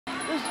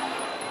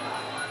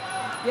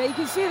Yeah, you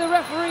can see the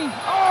referee.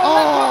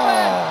 Left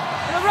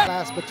hook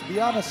there. But to be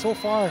honest, so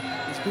far,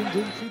 he's been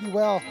doing pretty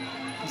well.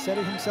 He said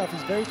it himself.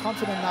 He's very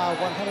confident now,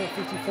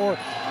 154.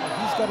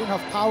 He's got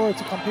enough power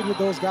to compete with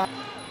those guys.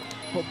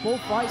 But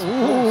both fights were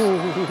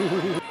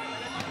close.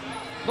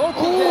 Low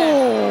kick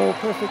there.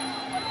 Perfect.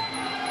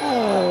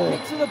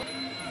 Kick to the...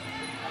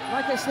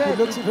 Like I said...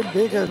 He looks even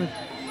bigger. Swing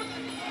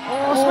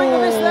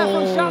and miss there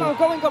from Shahoo,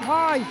 going up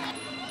high.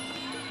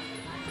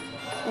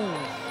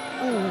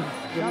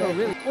 Shahoo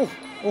really...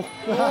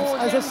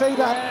 As I say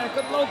that... Yeah,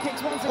 good low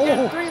kicks once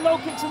again. 3 low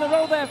kicks in a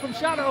row there from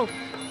Shahoo.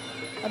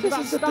 And this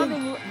is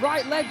standing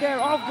right leg there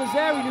of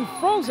Ghesarian, who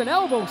throws an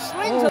elbow,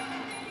 slings it.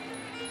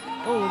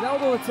 An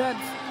elbow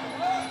attempt.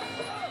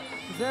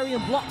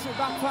 Ghesarian blocks it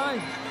that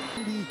time.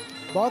 Be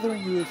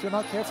bothering you if you're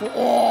not careful.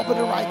 But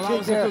the right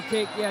kick there. A good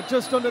kick, yeah,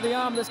 just under the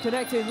arm that's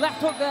connecting. Left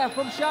hook there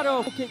from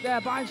Shahoo. Kick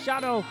there by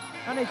Shahoo.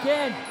 And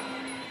again.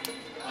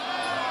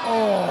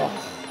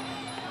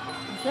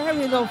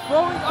 Ghesarian though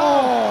throwing.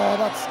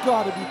 That's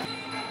gotta be.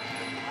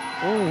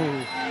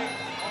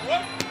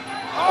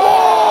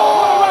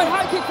 Right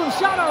high kick from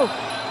Shahoo.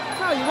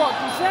 Tell you what,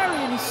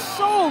 Ghesarian is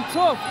so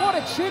tough. What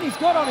a chin he's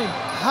got on him.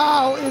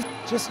 How is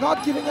just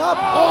not giving up?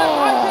 Left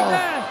high kick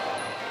there.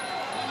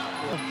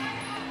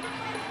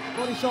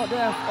 Body shot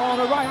there.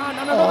 The right hand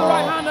and another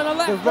right hand and a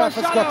left. The ref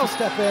has got to Shahoo.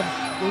 step in.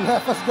 The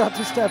ref has got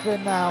to step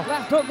in now.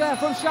 Left hook there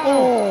from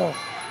Shahoo.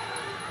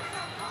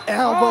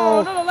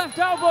 Elbow. Another left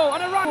elbow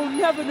and a right. We'll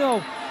never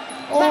know.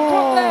 Left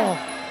hook there.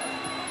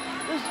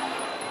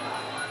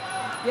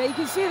 Yeah, you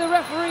can see the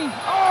referee. Left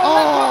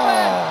hook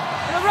there.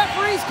 And the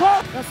referee's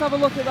caught. Let's have a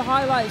look at the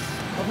highlights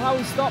of how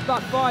he stopped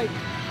that fight.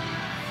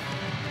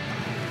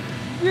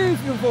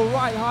 Beautiful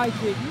right high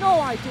kick. No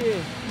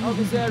idea how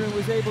Ghesarian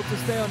was able to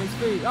stay on his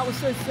feet. That was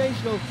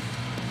sensational.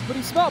 But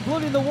he smelled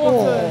blood in the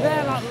water.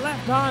 There, that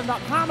left hand,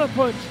 that hammer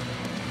punch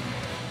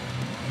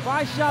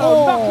by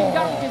Shahoo, knocking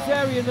down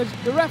Ghesarian.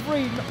 The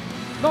referee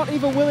not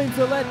even willing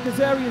to let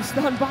Ghesarian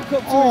stand back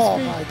up to his feet. Oh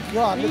my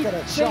God, look at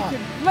that shot. He's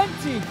taken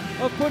plenty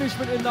of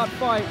punishment in that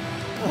fight.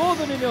 More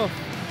than enough.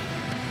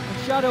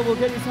 And Shahoo will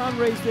get his hand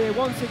raised here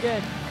once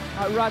again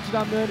at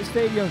Rajadamnern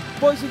Stadium.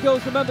 Boys and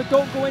girls, remember,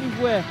 don't go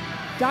anywhere.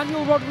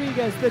 Daniel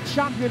Rodriguez, the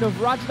champion of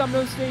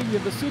Rajadamnern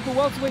Stadium, the super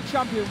welterweight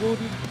champion, will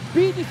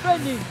be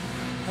defending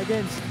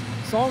against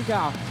Song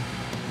Gao.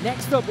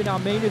 Next up in our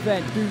main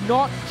event, do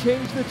not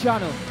change the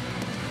channel.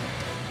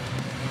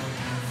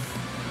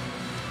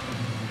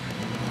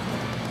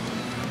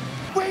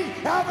 We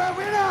have a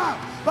winner!